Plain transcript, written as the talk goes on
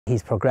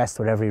He's progressed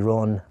with every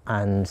run,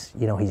 and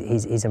you know,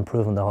 he's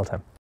improving the whole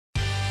time.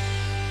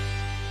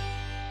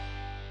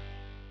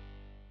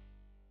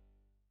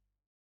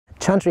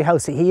 Chantry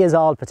House, he is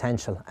all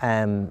potential.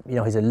 You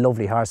know, he's a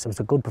lovely horse. It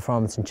was a good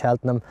performance in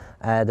Cheltenham.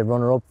 The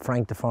runner-up,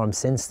 Frank de Form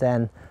since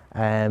then.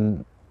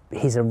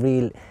 He's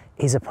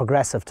a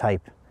progressive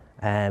type.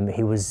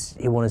 He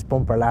won his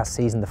bumper last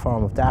season. The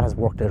form of that has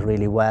worked out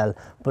really well.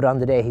 But on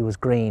the day he was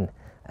green,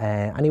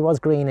 and he was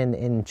green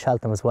in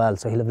Cheltenham as well.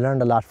 So he'll have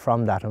learned a lot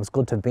from that. And it was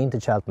good to have been to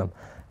Cheltenham.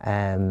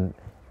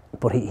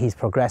 But he's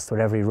progressed with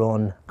every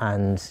run,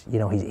 and you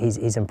know,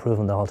 he's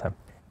improving the whole time.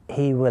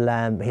 He'll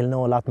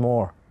know a lot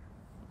more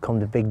come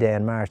the big day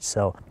in March,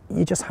 so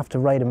you just have to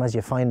ride him as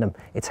you find him.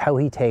 It's how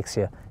he takes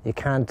you. You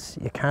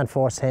can't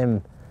force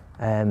him,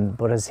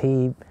 but as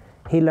he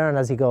learn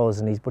as he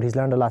goes, but he's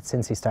learned a lot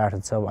since he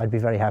started, so I'd be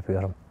very happy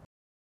with him.